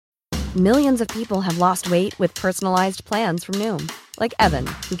Millions of people have lost weight with personalized plans from Noom. Like Evan,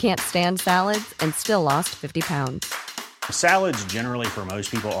 who can't stand salads and still lost 50 pounds. Salads generally for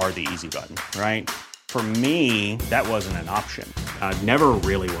most people are the easy button, right? For me, that wasn't an option. I never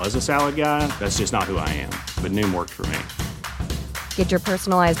really was a salad guy. That's just not who I am. But Noom worked for me. Get your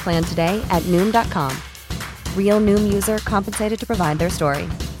personalized plan today at Noom.com. Real Noom user compensated to provide their story.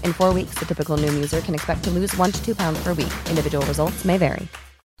 In 4 weeks, the typical Noom user can expect to lose 1 to 2 pounds per week. Individual results may vary.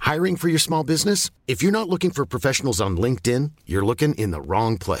 Hiring for your small business? If you're not looking for professionals on LinkedIn, you're looking in the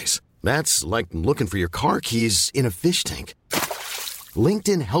wrong place. That's like looking for your car keys in a fish tank.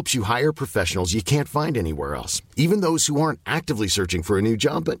 LinkedIn helps you hire professionals you can't find anywhere else, even those who aren't actively searching for a new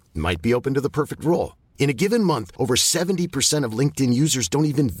job but might be open to the perfect role. In a given month, over 70% of LinkedIn users don't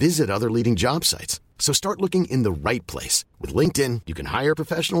even visit other leading job sites. So start looking in the right place. With LinkedIn, you can hire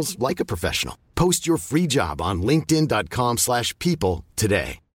professionals like a professional. Post your free job on linkedin.com/people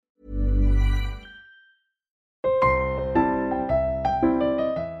today.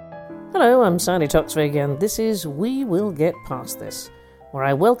 Hello, I'm Sandy Toksvig, and this is We Will Get Past This, where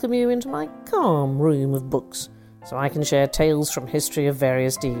I welcome you into my calm room of books, so I can share tales from history of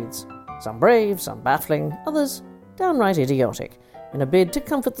various deeds. Some brave, some baffling, others downright idiotic, in a bid to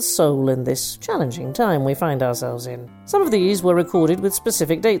comfort the soul in this challenging time we find ourselves in. Some of these were recorded with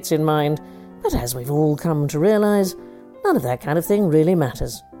specific dates in mind, but as we've all come to realise, none of that kind of thing really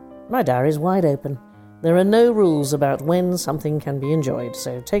matters. My diary's wide open. There are no rules about when something can be enjoyed,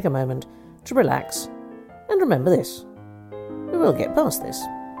 so take a moment to relax and remember this. We will get past this.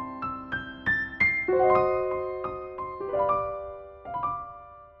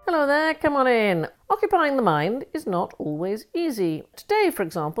 Hello there, come on in. Occupying the mind is not always easy. Today, for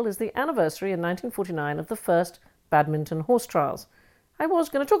example, is the anniversary in 1949 of the first badminton horse trials. I was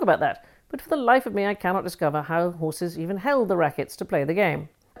going to talk about that, but for the life of me I cannot discover how horses even held the rackets to play the game.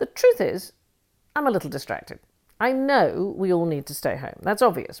 The truth is, I'm a little distracted. I know we all need to stay home, that's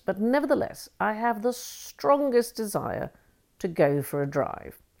obvious, but nevertheless, I have the strongest desire to go for a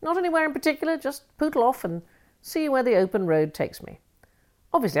drive. Not anywhere in particular, just poodle off and see where the open road takes me.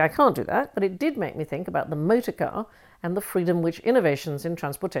 Obviously, I can't do that, but it did make me think about the motor car and the freedom which innovations in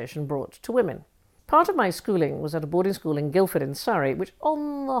transportation brought to women. Part of my schooling was at a boarding school in Guildford in Surrey, which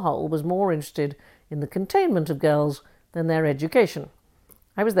on the whole was more interested in the containment of girls than their education.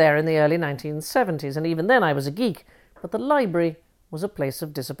 I was there in the early 1970s, and even then I was a geek, but the library was a place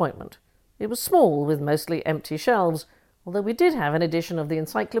of disappointment. It was small, with mostly empty shelves, although we did have an edition of the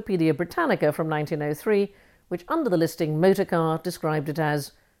Encyclopaedia Britannica from 1903, which under the listing motor car described it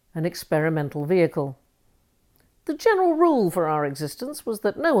as an experimental vehicle. The general rule for our existence was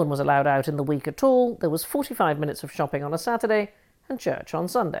that no one was allowed out in the week at all, there was 45 minutes of shopping on a Saturday, and church on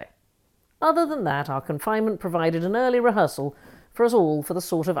Sunday. Other than that, our confinement provided an early rehearsal for us all for the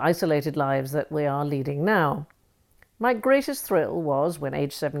sort of isolated lives that we are leading now. My greatest thrill was when,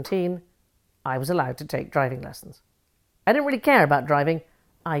 aged 17, I was allowed to take driving lessons. I didn't really care about driving,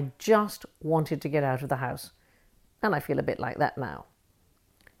 I just wanted to get out of the house, and I feel a bit like that now.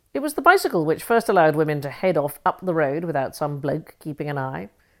 It was the bicycle which first allowed women to head off up the road without some bloke keeping an eye.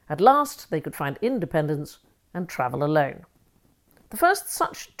 At last they could find independence and travel alone. The first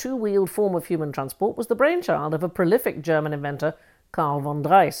such two-wheeled form of human transport was the brainchild of a prolific German inventor, Karl von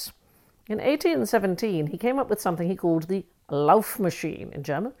Drais. In 1817, he came up with something he called the Laufmaschine in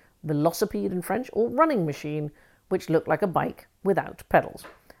German, velocipede in French, or running machine, which looked like a bike without pedals.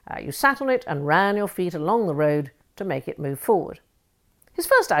 You sat on it and ran your feet along the road to make it move forward. His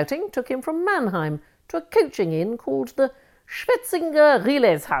first outing took him from Mannheim to a coaching inn called the Schwetzinger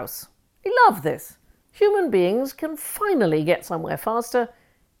Relaishaus. He loved this. Human beings can finally get somewhere faster,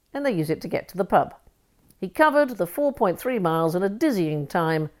 and they use it to get to the pub. He covered the 4.3 miles in a dizzying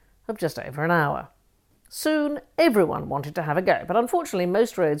time of just over an hour. Soon, everyone wanted to have a go, but unfortunately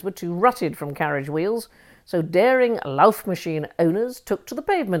most roads were too rutted from carriage wheels, so daring Laufmaschine owners took to the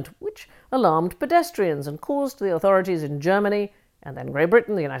pavement, which alarmed pedestrians and caused the authorities in Germany, and then Great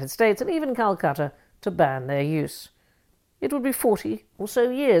Britain, the United States, and even Calcutta to ban their use. It would be 40 or so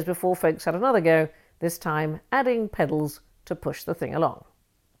years before folks had another go, this time adding pedals to push the thing along.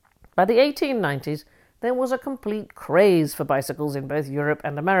 By the 1890s, there was a complete craze for bicycles in both Europe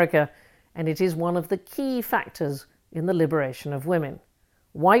and America, and it is one of the key factors in the liberation of women.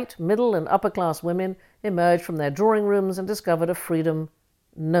 White, middle and upper-class women emerged from their drawing rooms and discovered a freedom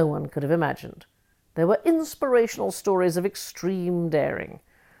no one could have imagined. There were inspirational stories of extreme daring.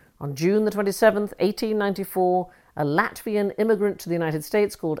 On June the 27th, 1894, a Latvian immigrant to the United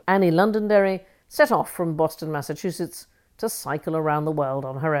States called Annie Londonderry set off from Boston, Massachusetts, to cycle around the world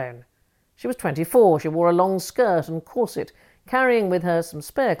on her own. She was 24, she wore a long skirt and corset, carrying with her some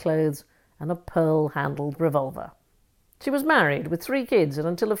spare clothes and a pearl-handled revolver. She was married with 3 kids, and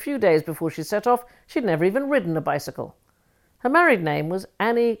until a few days before she set off, she'd never even ridden a bicycle. Her married name was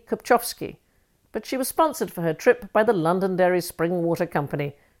Annie Kupchowski, but she was sponsored for her trip by the Londonderry Spring Water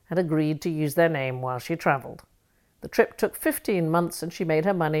Company and agreed to use their name while she travelled. The trip took 15 months, and she made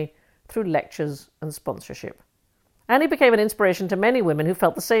her money through lectures and sponsorship. Annie became an inspiration to many women who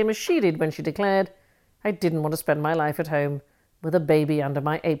felt the same as she did when she declared, "I didn't want to spend my life at home with a baby under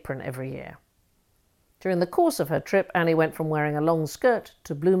my apron every year." During the course of her trip, Annie went from wearing a long skirt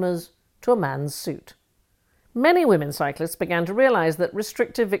to bloomers to a man's suit. Many women cyclists began to realise that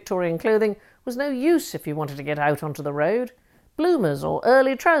restrictive Victorian clothing was no use if you wanted to get out onto the road. Bloomers or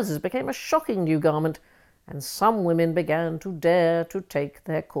early trousers became a shocking new garment, and some women began to dare to take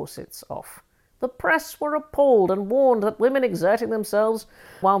their corsets off. The press were appalled and warned that women exerting themselves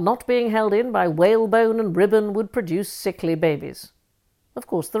while not being held in by whalebone and ribbon would produce sickly babies. Of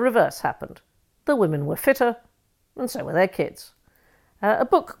course, the reverse happened. The women were fitter, and so were their kids. A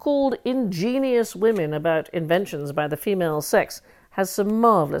book called Ingenious Women, about inventions by the female sex, has some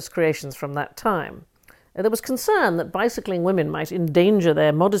marvellous creations from that time. There was concern that bicycling women might endanger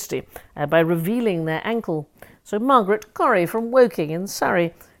their modesty by revealing their ankle, so Margaret Corrie from Woking in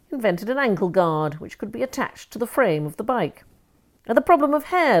Surrey invented an ankle guard which could be attached to the frame of the bike. The problem of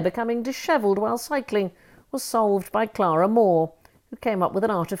hair becoming dishevelled while cycling was solved by Clara Moore, who came up with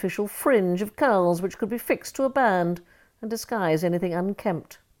an artificial fringe of curls which could be fixed to a band and disguise anything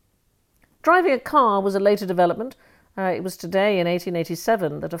unkempt. Driving a car was a later development. It was today, in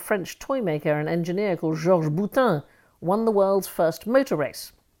 1887, that a French toymaker and engineer called Georges Boutin won the world's first motor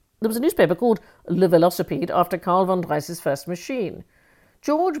race. There was a newspaper called Le Velocipede after Carl von Dreis's first machine.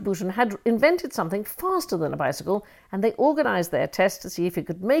 Georges Boutin had invented something faster than a bicycle, and they organised their test to see if it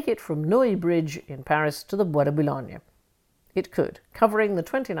could make it from Neuilly Bridge in Paris to the Bois de Boulogne. It could, covering the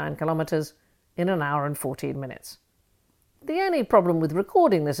 29 kilometres in an hour and 14 minutes. The only problem with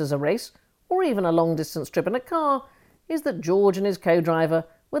recording this as a race, or even a long-distance trip in a car, is that George and his co-driver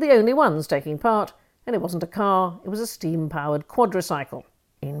were the only ones taking part, and it wasn't a car, it was a steam-powered quadricycle.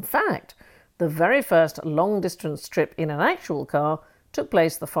 In fact, the very first long-distance trip in an actual car took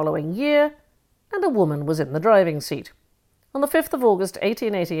place the following year, and a woman was in the driving seat. On the 5th of August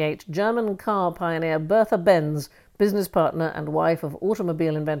 1888, German car pioneer Bertha Benz, business partner and wife of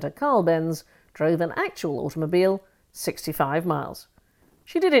automobile inventor Carl Benz, drove an actual automobile 65 miles.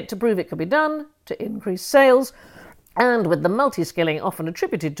 She did it to prove it could be done, to increase sales, and with the multi-skilling often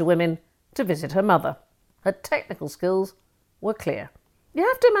attributed to women, to visit her mother. Her technical skills were clear. You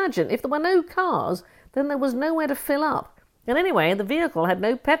have to imagine, if there were no cars, then there was nowhere to fill up. And anyway, the vehicle had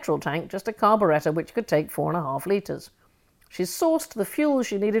no petrol tank, just a carburettor which could take 4.5 litres. She sourced the fuel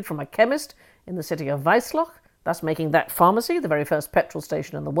she needed from a chemist in the city of Weissloch, thus making that pharmacy the very first petrol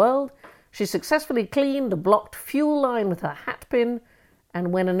station in the world. She successfully cleaned a blocked fuel line with her hat pin,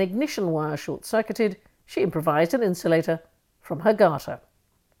 and when an ignition wire short-circuited, she improvised an insulator from her garter.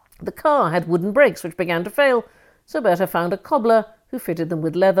 The car had wooden brakes which began to fail, so Bertha found a cobbler who fitted them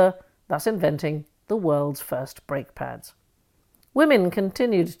with leather, thus inventing the world's first brake pads. Women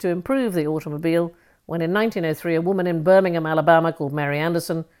continued to improve the automobile when in 1903 a woman in Birmingham, Alabama called Mary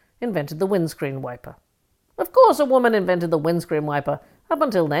Anderson invented the windscreen wiper. Of course a woman invented the windscreen wiper. Up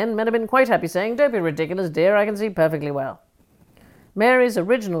until then, men have been quite happy saying, "Don't be ridiculous, dear, I can see perfectly well." Mary's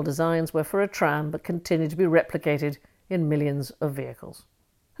original designs were for a tram but continue to be replicated in millions of vehicles.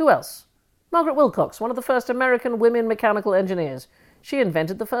 Who else? Margaret Wilcox, one of the first American women mechanical engineers. She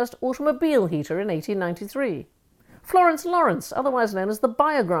invented the first automobile heater in 1893. Florence Lawrence, otherwise known as the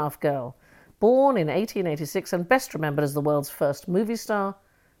Biograph Girl, born in 1886 and best remembered as the world's first movie star,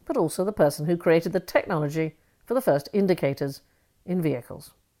 but also the person who created the technology for the first indicators in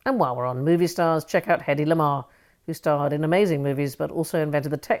vehicles. And while we're on movie stars, check out Hedy Lamarr, who starred in amazing movies but also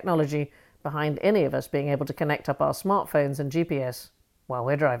invented the technology behind any of us being able to connect up our smartphones and GPS while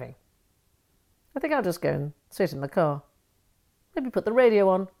we're driving. I think I'll just go and sit in the car. Maybe put the radio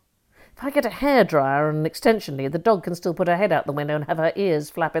on. If I get a hairdryer and an extension lead, the dog can still put her head out the window and have her ears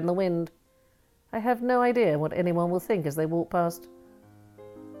flap in the wind. I have no idea what anyone will think as they walk past.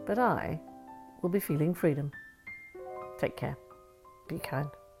 But I will be feeling freedom. Take care. Be kind.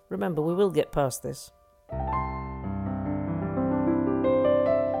 Remember, we will get past this.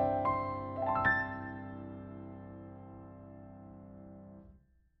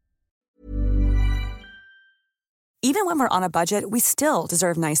 Even when we're on a budget, we still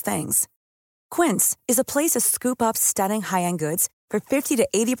deserve nice things. Quince is a place to scoop up stunning high-end goods for 50 to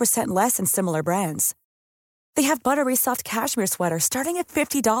 80% less than similar brands. They have buttery soft cashmere sweaters starting at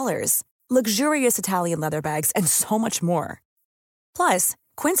 $50, luxurious Italian leather bags, and so much more. Plus,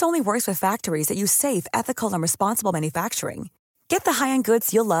 Quince only works with factories that use safe, ethical, and responsible manufacturing. Get the high-end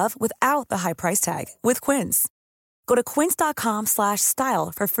goods you'll love without the high price tag with Quince. Go to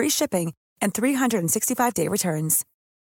quince.com/style for free shipping and 365-day returns.